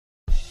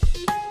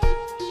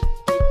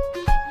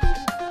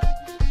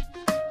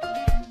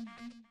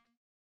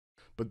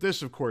But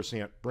this, of course,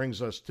 Ant,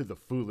 brings us to the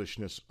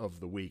foolishness of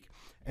the week.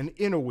 And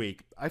in a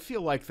week, I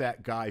feel like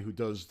that guy who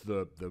does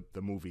the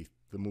movie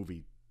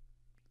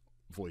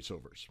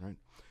voiceovers, right?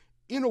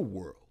 In a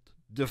world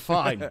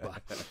defined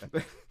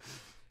by...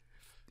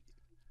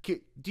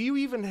 Do you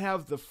even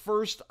have the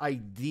first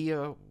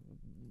idea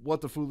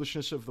what the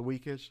foolishness of the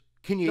week is?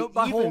 Can you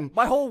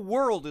my whole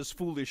world is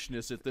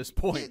foolishness at this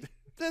point.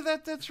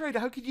 That's right.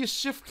 How could you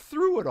sift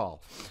through it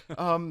all?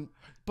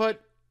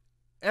 But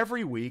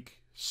every week,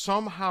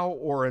 somehow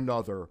or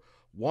another,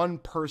 one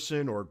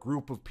person or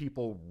group of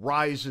people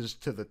rises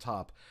to the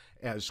top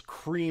as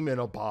cream in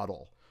a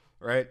bottle,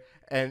 right?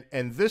 And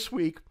this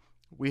week,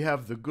 we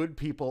have the good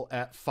people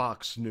at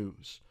Fox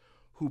News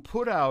who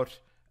put out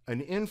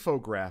an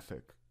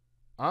infographic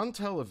on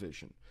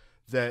television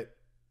that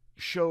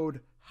showed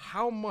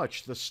how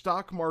much the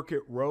stock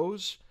market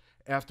rose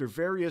after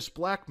various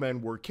black men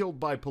were killed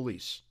by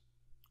police.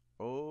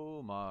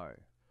 Oh, my.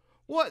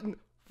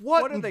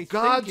 What are in they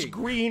God's thinking?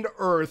 green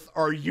earth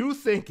are you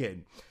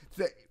thinking?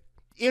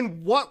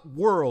 In what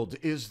world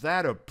is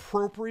that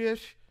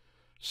appropriate,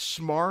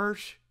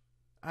 smart?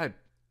 I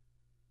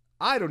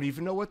don't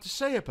even know what to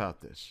say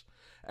about this.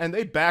 And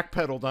they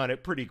backpedaled on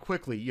it pretty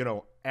quickly,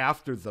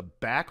 after the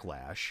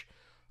backlash.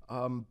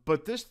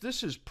 But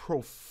this is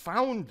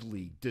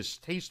profoundly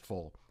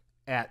distasteful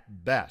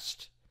at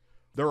best.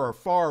 There are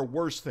far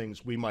worse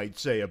things we might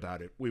say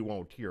about it. We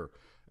won't here,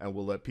 and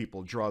we'll let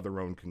people draw their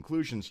own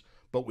conclusions.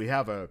 But we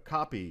have a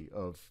copy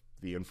of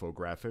the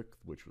infographic,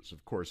 which was,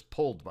 of course,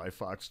 pulled by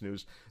Fox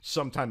News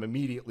sometime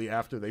immediately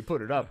after they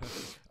put it up.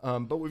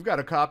 But we've got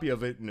a copy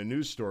of it in a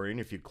news story,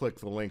 and if you click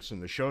the links in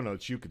the show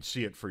notes, you can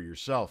see it for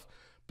yourself.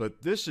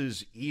 But this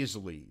is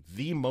easily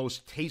the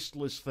most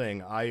tasteless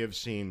thing I have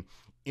seen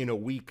in a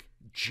week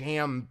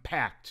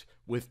jam-packed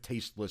with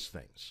tasteless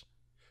things.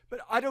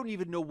 But I don't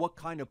even know what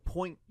kind of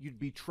point you'd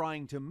be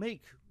trying to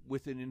make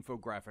with an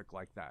infographic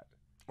like that.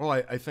 Well,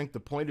 I think the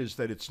point is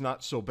that it's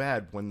not so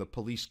bad when the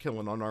police kill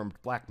an unarmed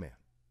black man.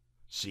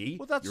 See?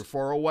 Well, that's, your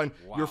 401,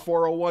 wow. Your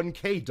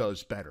 401k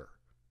does better.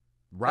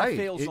 Right.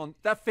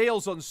 That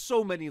fails on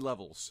so many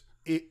levels.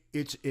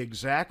 It's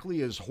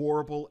exactly as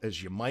horrible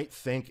as you might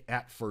think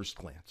at first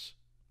glance.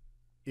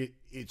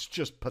 It's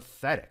just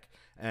pathetic.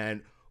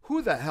 And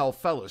who the hell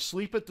fell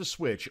asleep at the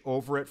switch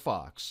over at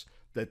Fox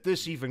that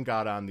this even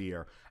got on the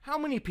air? How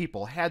many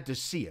people had to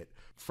see it,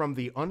 from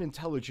the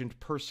unintelligent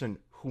person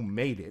who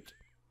made it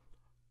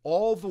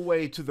all the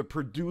way to the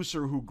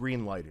producer who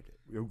greenlit it?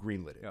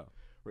 Yeah.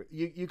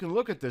 You can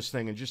look at this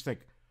thing and just think,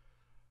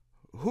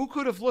 who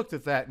could have looked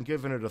at that and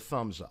given it a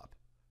thumbs up?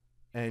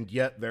 And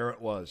yet there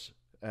it was.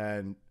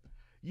 And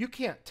you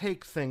can't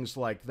take things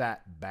like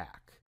that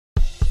back.